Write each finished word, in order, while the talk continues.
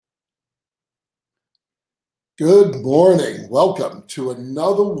Good morning. Welcome to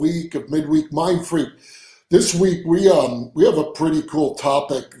another week of Midweek Mind Freak. This week we have a pretty cool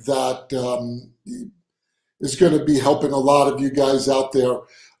topic that is going to be helping a lot of you guys out there.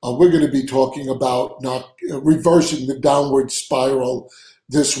 We're going to be talking about not reversing the downward spiral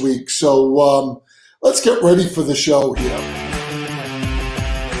this week. So let's get ready for the show here.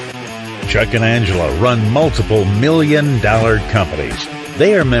 Chuck and Angela run multiple million-dollar companies.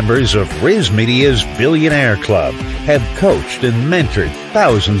 They are members of RISmedia's Billionaire Club, have coached and mentored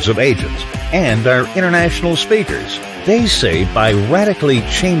thousands of agents, and are international speakers. They say by radically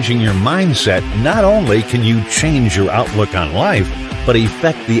changing your mindset, not only can you change your outlook on life, but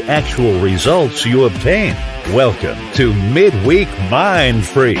affect the actual results you obtain. Welcome to Midweek Mind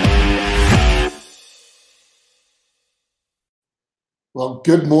Freak. Well,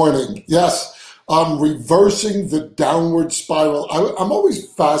 good morning. Yes. Reversing the downward spiral. I'm always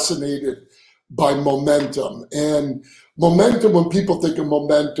fascinated by momentum. And momentum, when people think of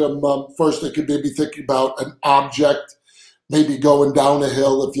momentum, first they could maybe think about an object, maybe going down a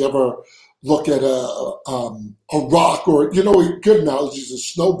hill. If you ever look at a rock, or, a good analogy is a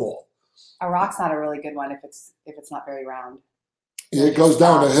snowball. A rock's not a really good one if it's not very round. It goes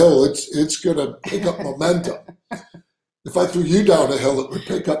down a hill, it's going to pick up momentum. If I threw you down a hill, it would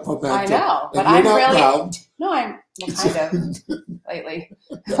pick up momentum. I know, but I'm not really round. No, I'm kind of lately.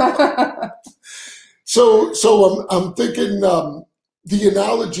 So I'm thinking the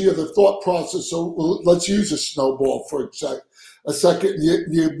analogy of the thought process. So let's use a snowball for a second.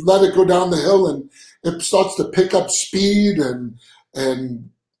 You let it go down the hill, and it starts to pick up speed and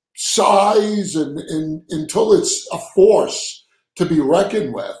size, and until it's a force to be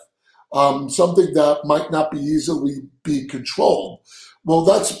reckoned with. Something that might not be easily be controlled. Well,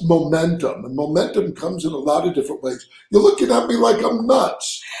 that's momentum, and momentum comes in a lot of different ways. You're looking at me like I'm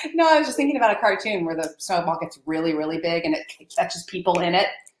nuts. No, I was just thinking about a cartoon where the snowball gets really, really big and it catches people in it.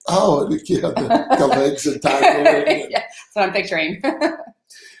 Oh, yeah, the legs and tackle. Yeah, that's what I'm picturing.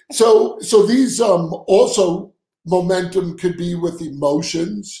 So these also momentum could be with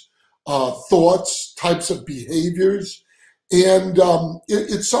emotions, thoughts, types of behaviors. And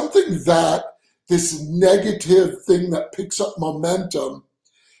it's something that this negative thing that picks up momentum,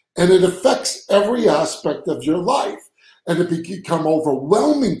 and it affects every aspect of your life. And it can become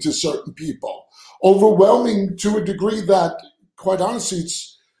overwhelming to certain people, overwhelming to a degree that, quite honestly,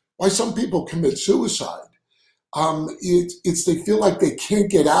 it's why some people commit suicide. It's they feel like they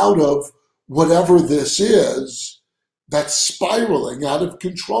can't get out of whatever this is that's spiraling out of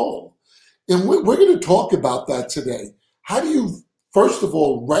control. And we're going to talk about that today. How do you, first of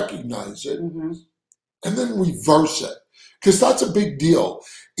all, recognize it, and then reverse it? Because that's a big deal.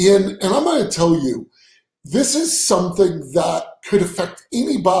 And I'm going to tell you, this is something that could affect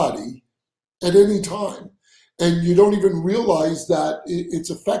anybody at any time. And you don't even realize that it's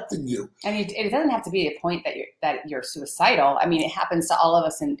affecting you. And it doesn't have to be a point that you're suicidal. I mean, it happens to all of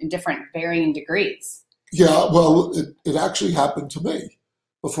us in different varying degrees. Yeah, well, it actually happened to me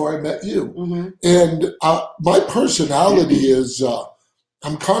before I met you. Mm-hmm. And my personality is,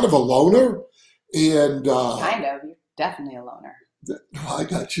 I'm kind of a loner. And kind of, you're definitely a loner. I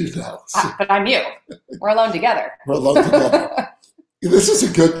got you now. But I'm you. We're alone together. We're alone together. This is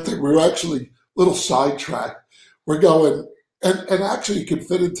a good thing. We're actually a little sidetracked. We're going, and actually you can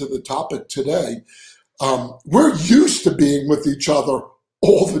fit into the topic today. We're used to being with each other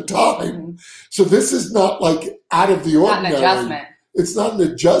all the time. Mm-hmm. So this is not like out of the ordinary. Not an adjustment. It's not an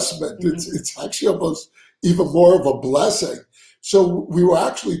adjustment. Mm-hmm. It's actually almost even more of a blessing. So we were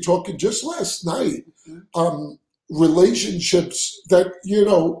actually talking just last night, relationships that,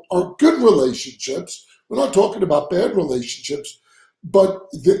 are good relationships. We're not talking about bad relationships, but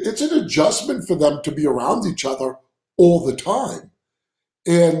it's an adjustment for them to be around each other all the time.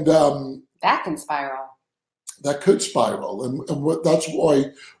 And that can spiral. That could spiral. And that's why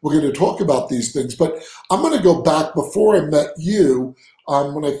we're going to talk about these things. But I'm going to go back before I met you.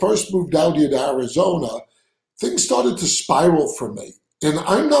 When I first moved out here to Arizona, things started to spiral for me. And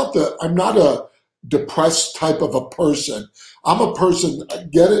I'm not a depressed type of a person. I'm a person, I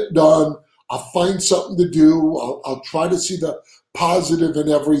get it done. I'll find something to do. I'll try to see the positive in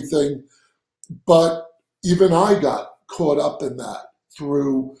everything. But even I got caught up in that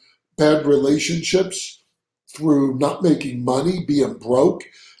through bad relationships, through not making money, being broke.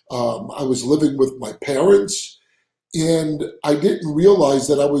 I was living with my parents, and I didn't realize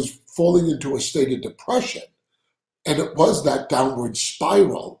that I was falling into a state of depression. And it was that downward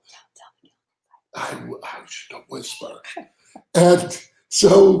spiral. I should whisper. And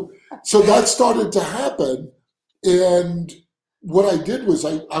so that started to happen. And what I did was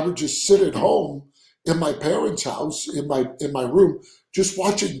I would just sit at home in my parents' house, in my room, just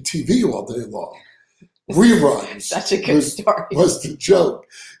watching TV all day long. Reruns. Such a good story. Was the joke.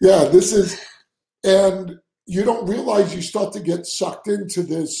 Yeah, this is, and you don't realize you start to get sucked into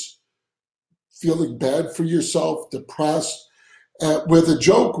this feeling bad for yourself, depressed. Where the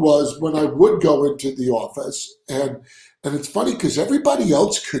joke was when I would go into the office, and it's funny because everybody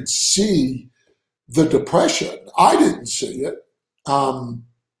else could see the depression. I didn't see it. And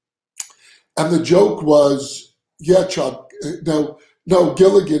the joke was, yeah, Chuck, no,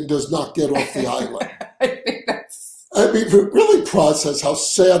 Gilligan does not get off the island. I mean, really process how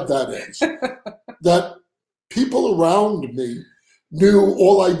sad that is. That people around me knew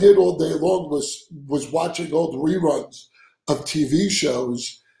all I did all day long was watching old reruns of TV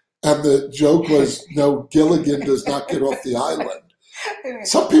shows, and the joke was, no, Gilligan does not get off the island.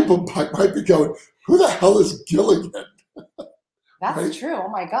 Some people might be going, who the hell is Gilligan? That's right? True. Oh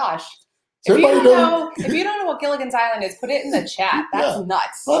my gosh. If you don't know what Gilligan's Island is, put it in the chat. That's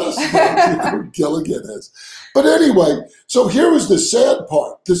nuts. Let us know who Gilligan is. But anyway, so here was the sad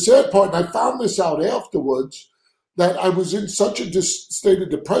part. The sad part, and I found this out afterwards, that I was in such a state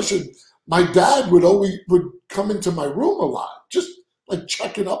of depression. My dad would come into my room a lot, just like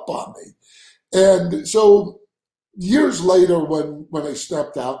checking up on me. And so years later, when I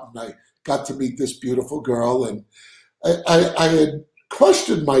stepped out and I got to meet this beautiful girl, and I had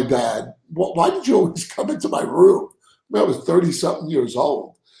questioned my dad, why did you always come into my room? I mean, I was 30-something years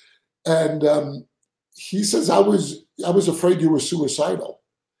old. And he says, I was afraid you were suicidal.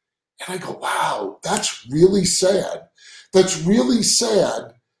 And I go, wow, that's really sad. That's really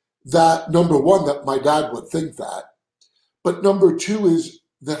sad that, number one, that my dad would think that. But number two is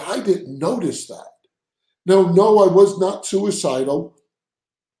that I didn't notice that. No, I was not suicidal,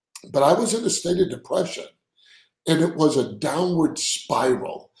 but I was in a state of depression. And it was a downward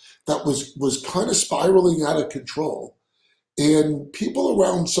spiral that was kind of spiraling out of control. And people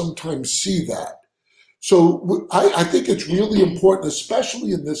around sometimes see that. So I think it's really important,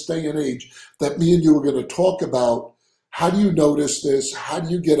 especially in this day and age, that me and you are going to talk about how do you notice this, how do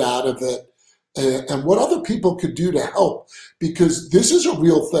you get out of it, and what other people could do to help, because this is a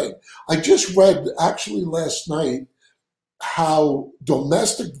real thing. I just read actually last night how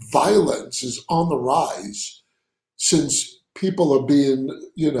domestic violence is on the rise since people are being,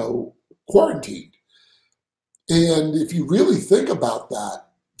 quarantined. And if you really think about that,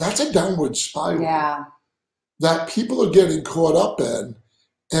 that's a downward spiral that people are getting caught up in,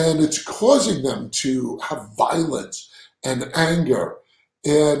 and it's causing them to have violence and anger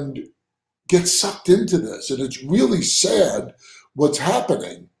and get sucked into this. And it's really sad what's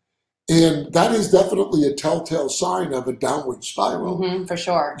happening. And that is definitely a telltale sign of a downward spiral. Mm-hmm, for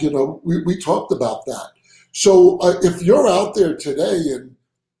sure. We talked about that. So if you're out there today and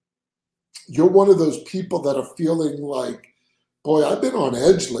you're one of those people that are feeling like, boy, I've been on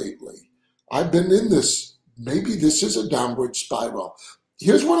edge lately. I've been in this, maybe this is a downward spiral.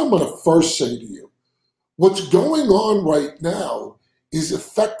 Here's what I'm going to first say to you. What's going on right now is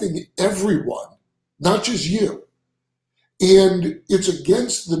affecting everyone, not just you. And it's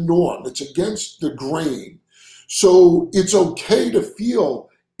against the norm. It's against the grain. So it's okay to feel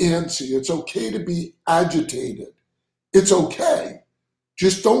antsy. It's okay to be agitated. It's okay.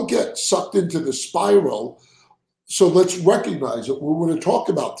 Just don't get sucked into the spiral. So let's recognize it. We're going to talk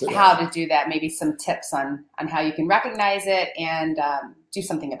about today. How to do that, maybe some tips on how you can recognize it and do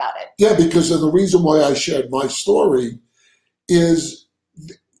something about it. Yeah, because of the reason why I shared my story is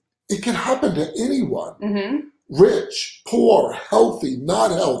it can happen to anyone. Mm-hmm. Rich, poor, healthy,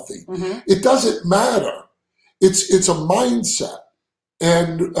 not healthy. Mm-hmm. It doesn't matter. It's a mindset.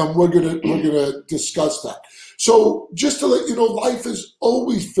 And we're gonna discuss that. So just to let you know, life is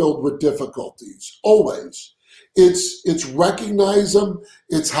always filled with difficulties. Always. It's recognize them.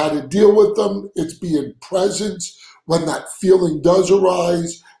 It's how to deal with them. It's being present when that feeling does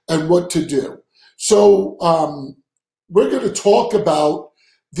arise and what to do. So we're going to talk about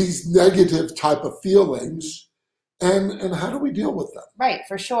these negative type of feelings and how do we deal with them? Right,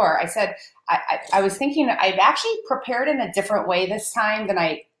 for sure. I said, I was thinking I've actually prepared in a different way this time than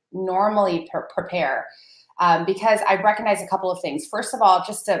I normally prepare because I recognize a couple of things. First of all,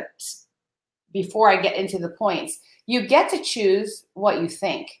 before I get into the points, you get to choose what you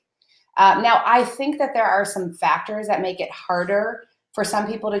think. Now, I think that there are some factors that make it harder for some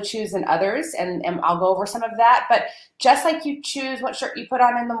people to choose than others, and I'll go over some of that. But just like you choose what shirt you put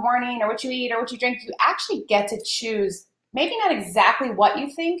on in the morning or what you eat or what you drink, you actually get to choose maybe not exactly what you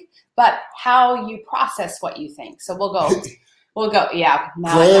think, but how you process what you think. So we'll go. We'll go. Yeah.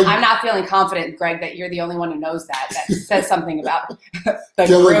 No, Greg, I'm not feeling confident, Greg, that you're the only one who knows that. That says something about the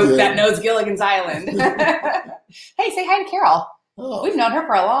Gilligan. group that knows Gilligan's Island. Hey, say hi to Carol. Oh, We've known her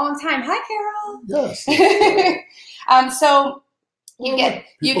for a long time. Hi, Carol. yes. So you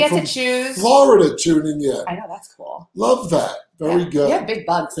People get to from choose. Florida tuning in. I know, that's cool. Love that. Very good. You have big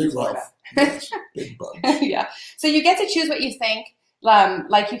bugs in Hey, Florida. Ralph. Yes, big bugs. Yeah. So you get to choose what you think.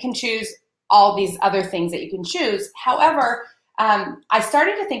 Like you can choose all these other things that you can choose. However, I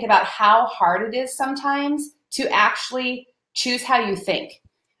started to think about how hard it is sometimes to actually choose how you think.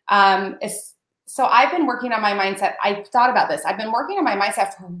 So I've been working on my mindset. I thought about this. I've been working on my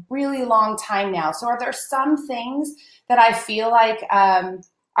mindset for a really long time now. So are there some things that I feel like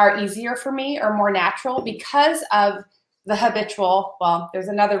are easier for me or more natural because of the habitual? Well, there's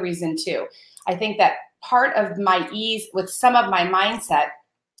another reason too. I think that part of my ease with some of my mindset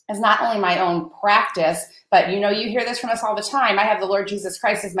is not only my own practice, but you hear this from us all the time. I have the Lord Jesus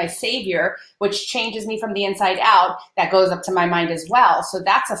Christ as my Savior, which changes me from the inside out. That goes up to my mind as well. So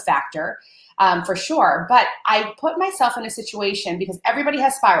that's a factor. For sure. But I put myself in a situation because everybody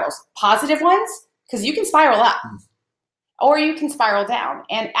has spirals, positive ones, because you can spiral up or you can spiral down.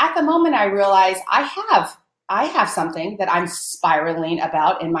 And at the moment I realize I have something that I'm spiraling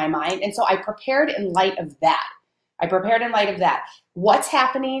about in my mind. And so I prepared in light of that. What's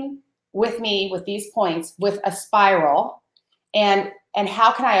happening with me with these points with a spiral and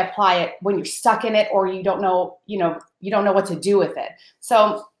how can I apply it when you're stuck in it or you don't know what to do with it.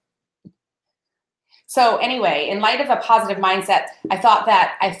 So anyway, in light of a positive mindset, I thought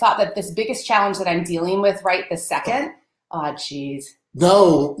that this biggest challenge that I'm dealing with right this second, oh, geez.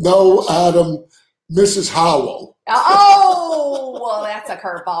 No, Adam, Mrs. Howell. Oh, well, that's a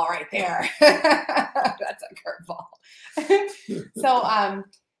curveball right there. That's a curveball. So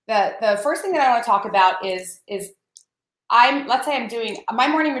the first thing that I want to talk about is let's say I'm doing, my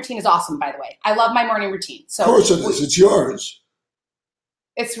morning routine is awesome, by the way. I love my morning routine. So of course it is. It's yours.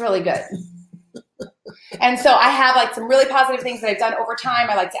 It's really good. And so I have like some really positive things that I've done over time.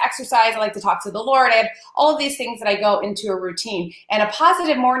 I like to exercise. I like to talk to the Lord. I have all of these things that I go into a routine. And a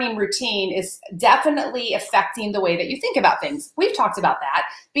positive morning routine is definitely affecting the way that you think about things. We've talked about that.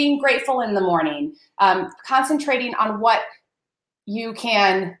 Being grateful in the morning, concentrating on what you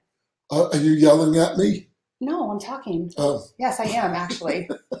can. Are you yelling at me? No, I'm talking. Oh. Yes, I am actually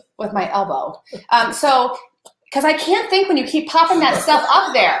with my elbow. Because I can't think when you keep popping that stuff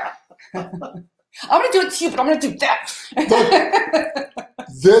up there. I'm going to do it to you, but I'm going to do that. Look,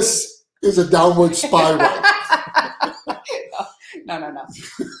 this is a downward spiral. No.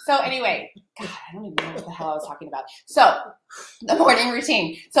 So anyway, God, I don't even know what the hell I was talking about. So the morning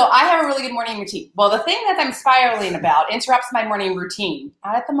routine. So I have a really good morning routine. Well, the thing that I'm spiraling about interrupts my morning routine.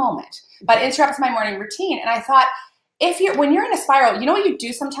 Not at the moment, but interrupts my morning routine. And I thought, when you're in a spiral, you know what you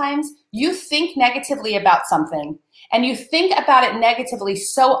do sometimes? You think negatively about something. And you think about it negatively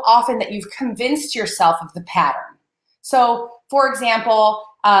so often that you've convinced yourself of the pattern. So, for example,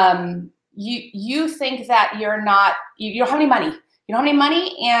 you think that you don't have any money. You don't have any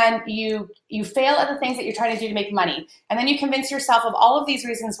money, and you fail at the things that you're trying to do to make money. And then you convince yourself of all of these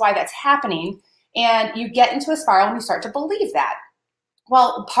reasons why that's happening, and you get into a spiral and you start to believe that.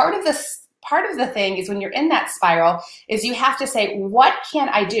 Well, part of the thing is when you're in that spiral is you have to say, what can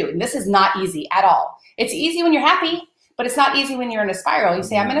I do? And this is not easy at all. It's easy when you're happy, but it's not easy when you're in a spiral. You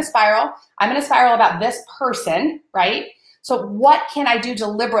say, I'm in a spiral about this person, right? So what can I do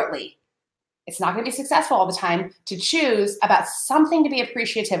deliberately? It's not going to be successful all the time to choose about something to be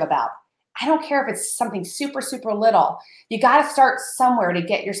appreciative about. I don't care if it's something super, super little. You got to start somewhere to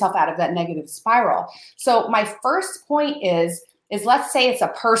get yourself out of that negative spiral. So my first point is let's say it's a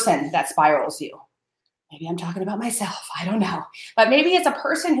person that spirals you. Maybe I'm talking about myself. I don't know. But maybe it's a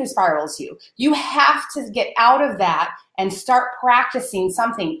person who spirals you. You have to get out of that and start practicing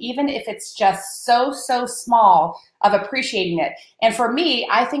something, even if it's just so small, of appreciating it. And for me,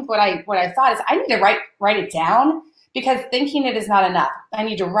 I think what I thought is I need to write it down, because thinking it is not enough. I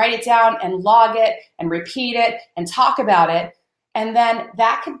need to write it down and log it and repeat it and talk about it. And then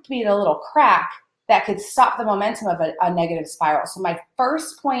that could be the little crack that could stop the momentum of a negative spiral. So my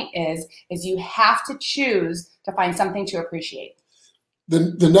first point is you have to choose to find something to appreciate.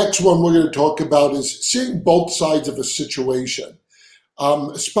 The next one we're going to talk about is seeing both sides of a situation,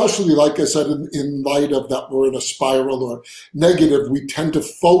 especially, like I said, in light of that we're in a spiral or negative, we tend to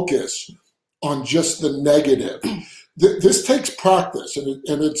focus on just the negative. This takes practice, and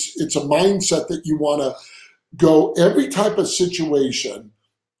it's a mindset that you want to go every type of situation,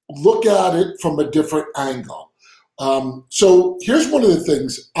 look at it from a different angle. So here's one of the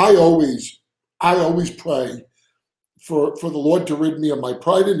things I always pray for the Lord to rid me of my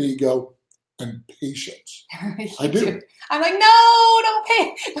pride and ego and patience. I do. I'm like, no,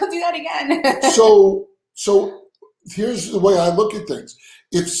 don't do that again. So here's the way I look at things.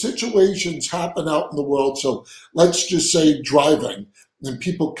 If situations happen out in the world, so let's just say driving, and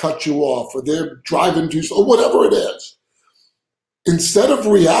people cut you off, or they're driving too slow, or whatever it is, instead of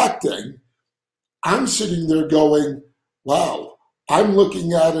reacting, I'm sitting there going, wow, I'm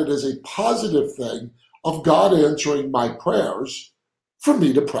looking at it as a positive thing of God answering my prayers for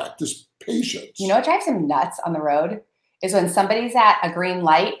me to practice patience. You know what drives him nuts on the road is when somebody's at a green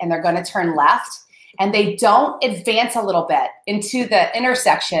light and they're going to turn left and they don't advance a little bit into the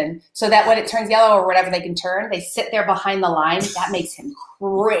intersection so that when it turns yellow or whatever they can turn, they sit there behind the line. That makes him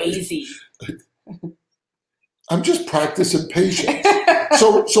crazy. I'm just practicing patience.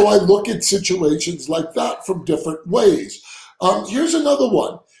 So I look at situations like that from different ways. Here's another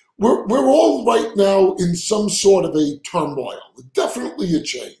one. We're all right now in some sort of a turmoil, definitely a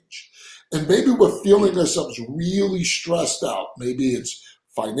change. And maybe we're feeling ourselves really stressed out. Maybe it's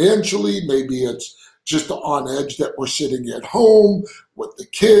financially, maybe it's just on edge that we're sitting at home with the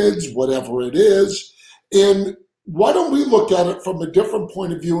kids, whatever it is. And why don't we look at it from a different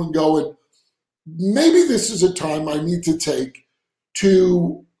point of view and go, maybe this is a time I need to take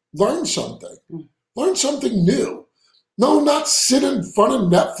to learn something new. No, not sit in front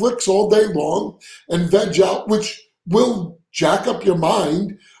of Netflix all day long and veg out, which will jack up your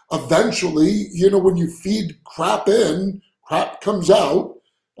mind. Eventually, when you feed crap in, crap comes out.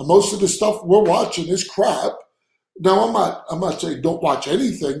 And most of the stuff we're watching is crap. Now, I'm not saying don't watch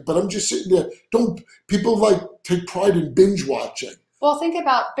anything, but I'm just sitting there. People like take pride in binge watching. Well, think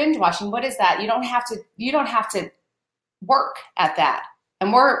about binge watching. What is that? You don't have to work at that.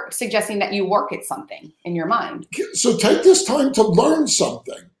 And we're suggesting that you work at something in your mind. So take this time to learn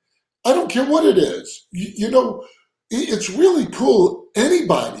something. I don't care what it is. It's really cool.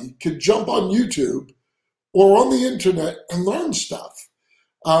 Anybody can jump on YouTube or on the internet and learn stuff.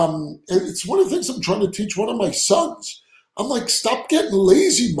 It's one of the things I'm trying to teach one of my sons. I'm like, stop getting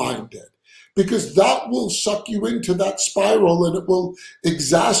lazy-minded, because that will suck you into that spiral and it will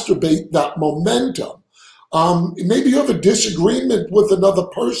exacerbate that momentum. Maybe you have a disagreement with another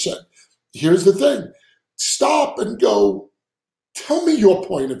person. Here's the thing. Stop and go, tell me your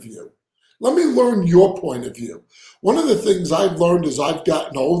point of view. Let me learn your point of view. One of the things I've learned as I've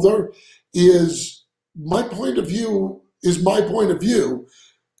gotten older is my point of view is my point of view,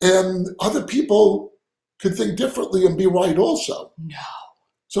 and other people could think differently and be right also.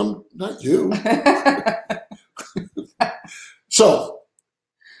 No. Not you. So,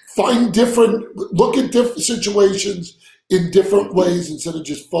 look at different situations in different ways instead of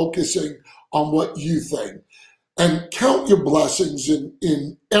just focusing on what you think. And count your blessings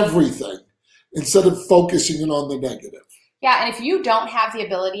in everything instead of focusing on the negative. Yeah, and if you don't have the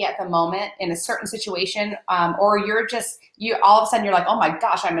ability at the moment in a certain situation, or you all of a sudden you're like, oh my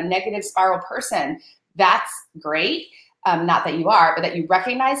gosh, I'm a negative spiral person, that's great. Not that you are, but that you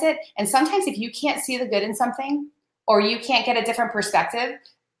recognize it. And sometimes if you can't see the good in something, or you can't get a different perspective,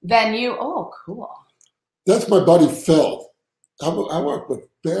 then cool. That's my buddy Phil. I work with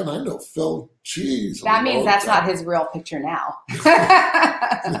Ben. I know Phil. Jeez. That means that's not his real picture now.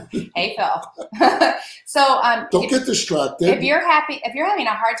 Hey, Phil. So don't get distracted. If you're having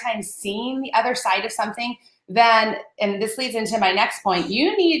a hard time seeing the other side of something, then, and this leads into my next point,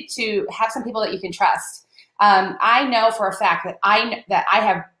 you need to have some people that you can trust. I know for a fact that I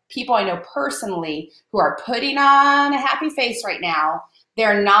have people I know personally who are putting on a happy face right now.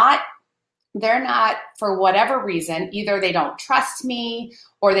 They're not, for whatever reason, either they don't trust me,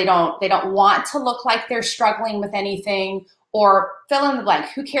 or they don't want to look like they're struggling with anything, or fill in the blank.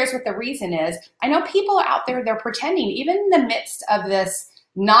 Who cares what the reason is? I know people are out there, they're pretending, even in the midst of this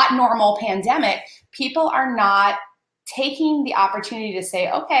not normal pandemic, people are not taking the opportunity to say,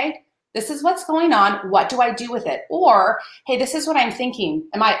 okay, this is what's going on. What do I do with it? Or, hey, this is what I'm thinking.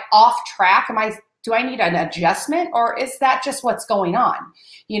 Am I off track? Do I need an adjustment, or is that just what's going on?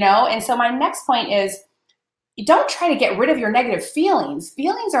 And so my next point is, you don't try to get rid of your negative feelings.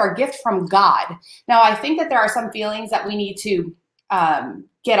 Feelings are a gift from God. Now, I think that there are some feelings that we need to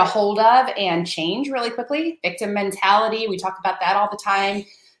get a hold of and change really quickly. Victim mentality, we talk about that all the time.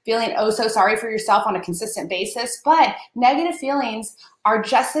 Feeling so sorry for yourself on a consistent basis. But negative feelings are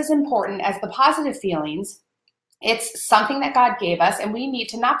just as important as the positive feelings. It's something that God gave us, and we need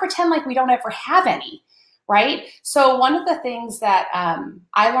to not pretend like we don't ever have any, right? So one of the things that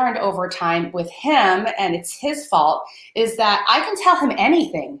I learned over time with him, and it's his fault, is that I can tell him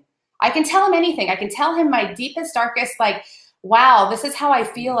anything. I can tell him my deepest, darkest, like, wow, this is how I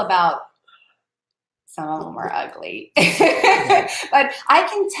feel about Some of them are ugly. But I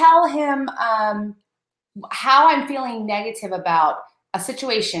can tell him how I'm feeling negative about a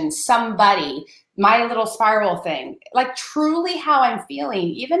situation, somebody, my little spiral thing, like truly how I'm feeling,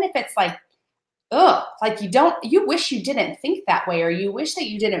 even if it's like, ugh, like you wish you didn't think that way, or you wish that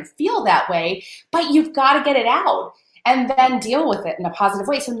you didn't feel that way, but you've got to get it out and then deal with it in a positive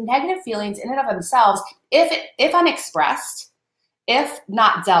way. So negative feelings in and of themselves, if unexpressed, if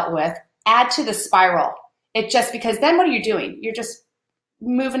not dealt with, add to the spiral. Because then what are you doing? You're just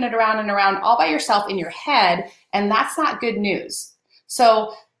moving it around and around all by yourself in your head, and that's not good news.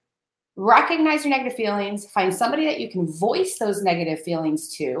 So recognize your negative feelings, find somebody that you can voice those negative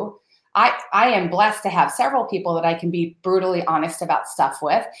feelings to. I am blessed to have several people that I can be brutally honest about stuff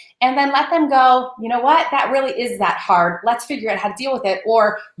with, and then let them go, you know what, that really is that hard. Let's figure out how to deal with it.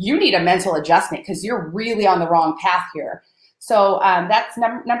 Or you need a mental adjustment because you're really on the wrong path here. So that's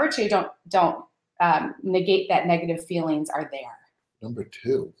number two. Don't negate that negative feelings are there. Number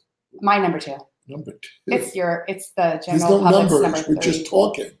two. My number two. Number two. It's the general There's no public's numbers. number We're three. just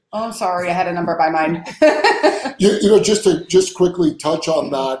talking. Oh, I'm sorry. I had a number by mine. Just to quickly touch on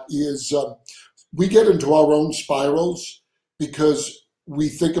that is we get into our own spirals because we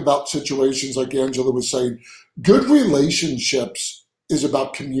think about situations like Angela was saying. Good relationships is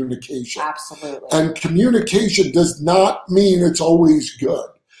about communication. Absolutely. And communication does not mean it's always good,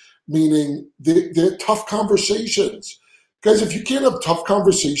 meaning they're tough conversations. Guys, if you can't have tough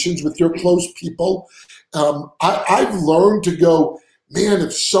conversations with your close people, I've learned to go, man,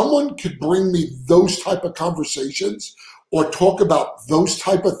 if someone could bring me those type of conversations or talk about those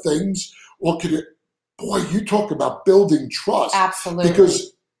type of things, you talk about building trust. Absolutely.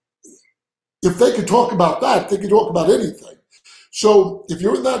 Because if they could talk about that, they could talk about anything. So if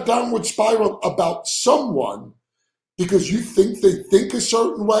you're in that downward spiral about someone because you think they think a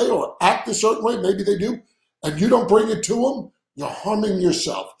certain way or act a certain way, maybe they do, and you don't bring it to them, you're harming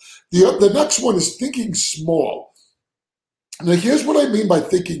yourself. The next one is thinking small. Now, here's what I mean by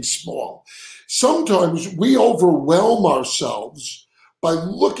thinking small. Sometimes we overwhelm ourselves by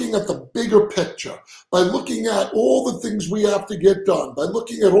looking at the bigger picture, by looking at all the things we have to get done, by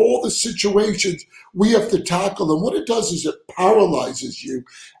looking at all the situations we have to tackle. And what it does is it paralyzes you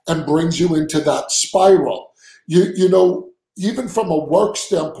and brings you into that spiral. You know, even from a work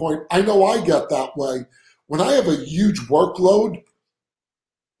standpoint, I know I get that way. When I have a huge workload,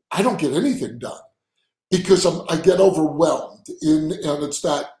 I don't get anything done because I get overwhelmed. And it's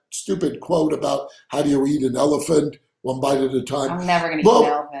that stupid quote about how do you eat an elephant, one bite at a time. I'm never going to eat an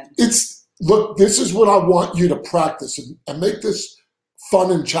elephant. Look, this is what I want you to practice and make this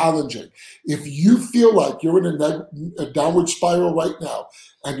fun and challenging. If you feel like you're in a downward spiral right now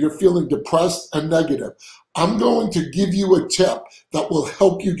and you're feeling depressed and negative, I'm going to give you a tip that will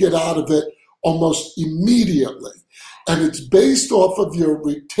help you get out of it almost immediately. And it's based off of your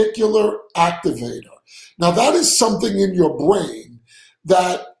reticular activator. Now, that is something in your brain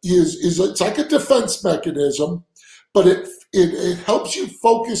that is it's like a defense mechanism, but it helps you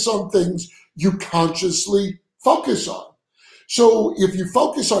focus on things you consciously focus on. So if you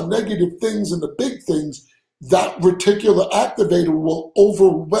focus on negative things and the big things, that reticular activator will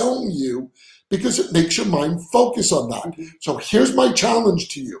overwhelm you because it makes your mind focus on that. Mm-hmm. So here's my challenge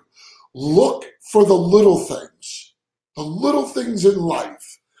to you. Look for the little things in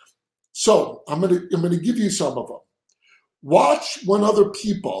life. So I'm gonna give you some of them. Watch when other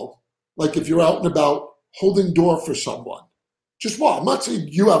people, like if you're out and about holding door for someone, just watch. I'm not saying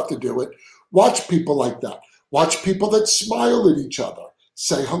you have to do it. Watch people like that. Watch people that smile at each other,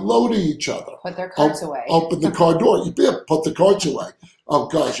 say hello to each other. Put their cards away. Open the car door. You put the cards away. Oh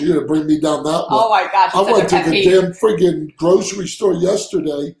gosh, you're gonna bring me down that one. Oh my gosh! I went to the damn friggin' grocery store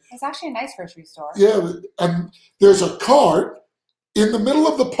yesterday. It's actually a nice grocery store. Yeah, and there's a cart in the middle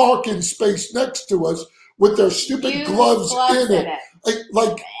of the parking space next to us with their stupid gloves in it.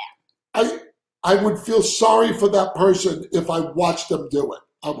 I would feel sorry for that person if I watched them do it.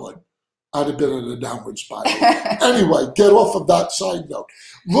 I would. I'd have been in a downward spiral. Anyway, get off of that side note.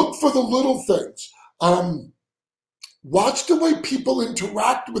 Look for the little things. Watch the way people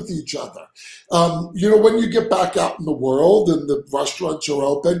interact with each other. When you get back out in the world and the restaurants are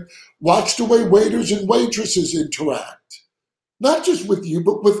open, watch the way waiters and waitresses interact. Not just with you,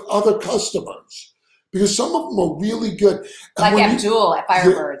 but with other customers. Because some of them are really good. And like Abdul at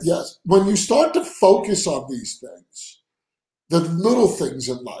Firebirds. Yes. When you start to focus on these things, the little things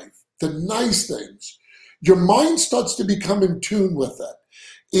in life, the nice things, your mind starts to become in tune with it.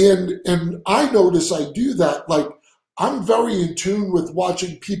 And I notice I do that. Like, I'm very in tune with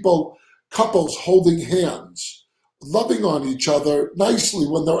watching couples holding hands loving on each other nicely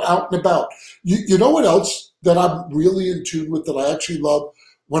when they're out and about. You know what else that I'm really in tune with that I actually love?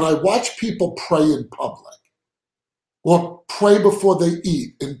 When I watch people pray in public or pray before they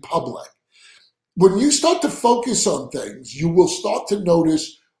eat in public. When you start to focus on things, you will start to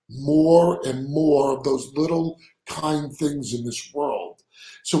notice more and more of those little kind things in this world.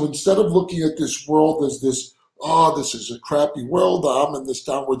 So instead of looking at this world as this, oh, this is a crappy world, I'm in this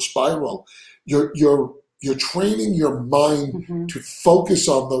downward spiral, you're training your mind to focus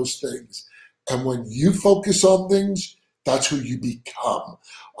on those things. And when you focus on things, that's who you become.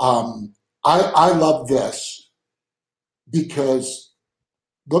 I love this because,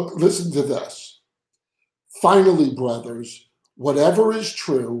 look, listen to this. Finally, brothers, whatever is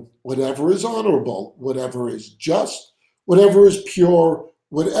true, whatever is honorable, whatever is just, whatever is pure,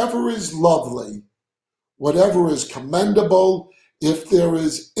 whatever is lovely, whatever is commendable, if there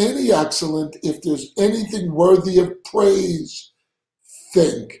is any excellent, if there's anything worthy of praise,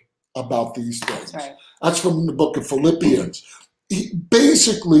 think about these things. That's right. That's from the book of Philippians.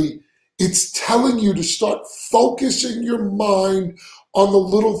 Basically, it's telling you to start focusing your mind on the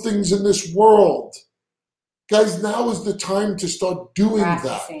little things in this world. Guys, now is the time to start doing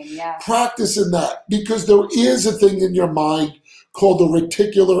that. Practicing that, because there is a thing in your mind called a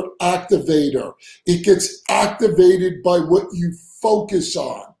reticular activator. It gets activated by what you focus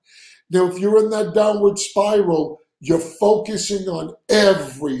on. Now, if you're in that downward spiral, you're focusing on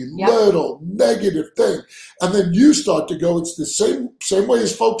every little negative thing. And then you start to go, it's the same way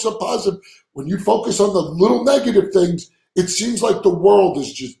as folks are positive. When you focus on the little negative things, it seems like the world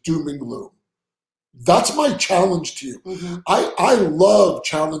is just doom and gloom. That's my challenge to you. I love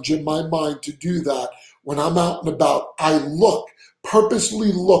challenging my mind to do that when I'm out and about. I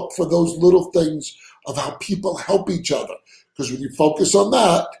purposely look for those little things of how people help each other. Because when you focus on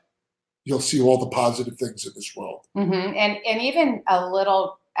that, you'll see all the positive things in this world. And even a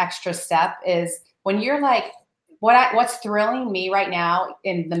little extra step is when you're like, what's thrilling me right now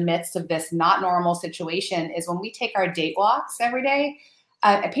in the midst of this not normal situation is when we take our date walks every day.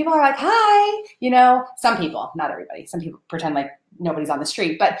 People are like, hi, some people, not everybody. Some people pretend like nobody's on the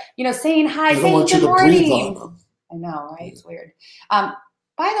street, but, saying hi, saying good morning. I know, right? It's weird.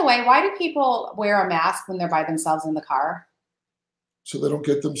 By the way, why do people wear a mask when they're by themselves in the car? So they don't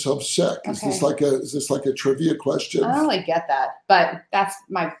get themselves sick. Okay. Is this like a trivia question? I don't really get that, but that's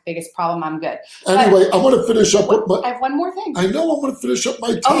my biggest problem. I'm good. Anyway, I want to finish up with I have one more thing. I know I want to finish up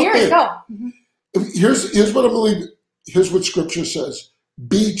my topic. Oh, here you go. Here's what I believe. Here's what Scripture says.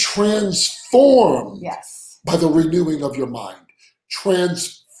 Be transformed by the renewing of your mind.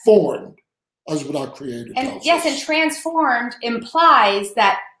 Transformed, as what our Creator tells us. Yes, and transformed implies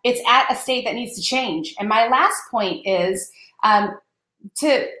that it's at a state that needs to change. And my last point is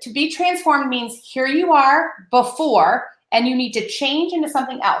to be transformed means here you are before, and you need to change into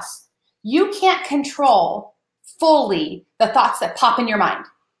something else. You can't control fully the thoughts that pop in your mind.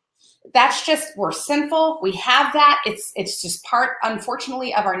 That's just, we're sinful. We have that. It's just part,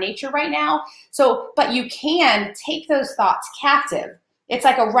 unfortunately, of our nature right now. So, but you can take those thoughts captive. It's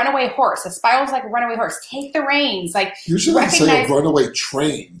like a runaway horse. A spiral's like a runaway horse. Take the reins. Like, you shouldn't say a runaway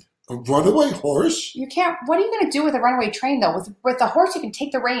train. A runaway horse? You can't. What are you going to do with a runaway train, though? With the horse, you can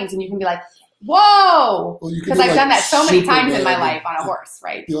take the reins and you can be like, whoa. Because I've done that so many times in my life on a horse,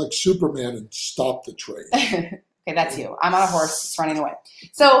 right? Be like Superman and stop the train. Okay, that's you. I'm on a horse, it's running away.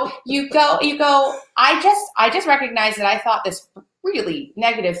 So you go, I just recognized that I thought this really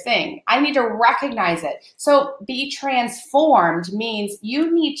negative thing. I need to recognize it. So be transformed means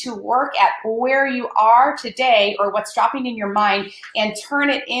you need to work at where you are today or what's dropping in your mind and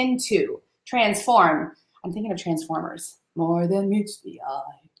turn it into transform. I'm thinking of Transformers. More than meets the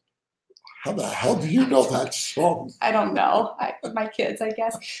eye. How the hell do you know that song? I don't know. My kids, I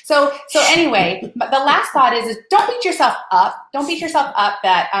guess. So anyway, but the last thought is don't beat yourself up. Don't beat yourself up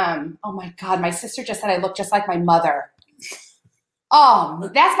that, oh my God, my sister just said I look just like my mother.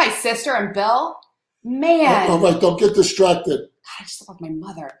 Oh, that's my sister and Bill. Man. All right, don't get distracted. God, I just look like my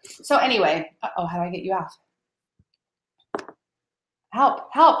mother. So anyway, how do I get you off?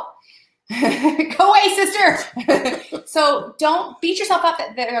 Help. Go away, sister. So don't beat yourself up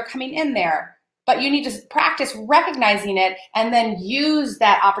that they're coming in there, but you need to practice recognizing it and then use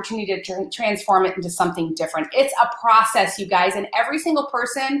that opportunity to transform it into something different. It's a process, you guys, and every single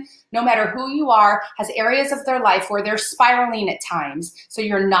person, no matter who you are, has areas of their life where they're spiraling at times. So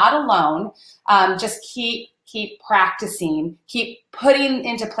you're not alone. Just keep practicing, keep putting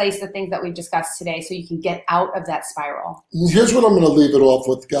into place the things that we've discussed today so you can get out of that spiral. Here's what I'm going to leave it off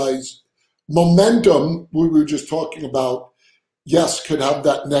with, guys. Momentum, we were just talking about, yes, could have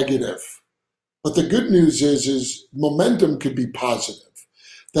that negative. But the good news is momentum could be positive.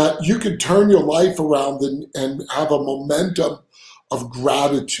 That you could turn your life around and have a momentum of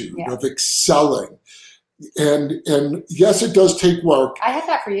gratitude, Yeah. of excelling. And yes, it does take work. I have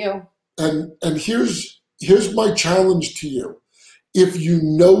that for you. And here's my challenge to you. If you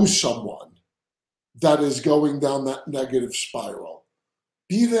know someone that is going down that negative spiral,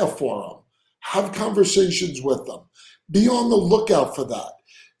 be there for them. Have conversations with them. Be on the lookout for that.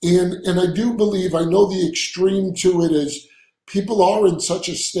 And I do believe, I know the extreme to it is people are in such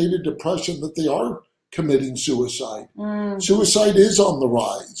a state of depression that they are committing suicide. Suicide is on the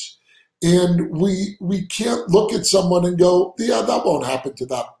rise. And we can't look at someone and go, yeah, that won't happen to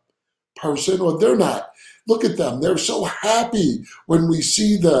that person, or they're not. Look at them. They're so happy when we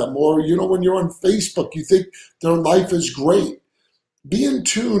see them. Or, when you're on Facebook, you think their life is great. Be in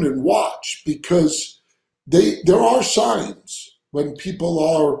tune and watch, because there are signs when people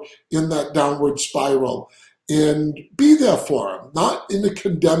are in that downward spiral, and be there for them, not in a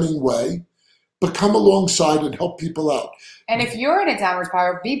condemning way, but come alongside and help people out. And if you're in a downward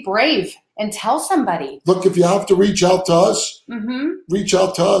spiral, be brave and tell somebody. Look, if you have to reach out to us, reach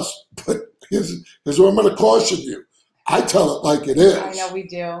out to us. But here's what I'm going to caution you. I tell it like it is. I know we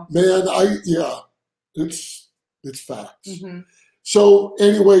do. Man, it's facts. So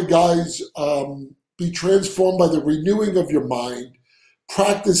anyway, guys, be transformed by the renewing of your mind.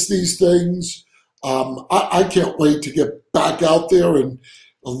 Practice these things. I can't wait to get back out there and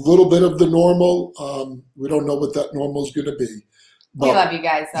a little bit of the normal. We don't know what that normal is going to be. But, we love you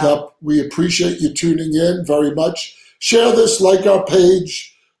guys, though. We appreciate you tuning in very much. Share this, like our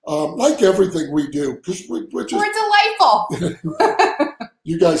page, like everything we do, because we're delightful.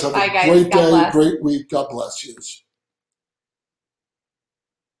 You guys have Bye, a guys. great God day, bless. great week. God bless you.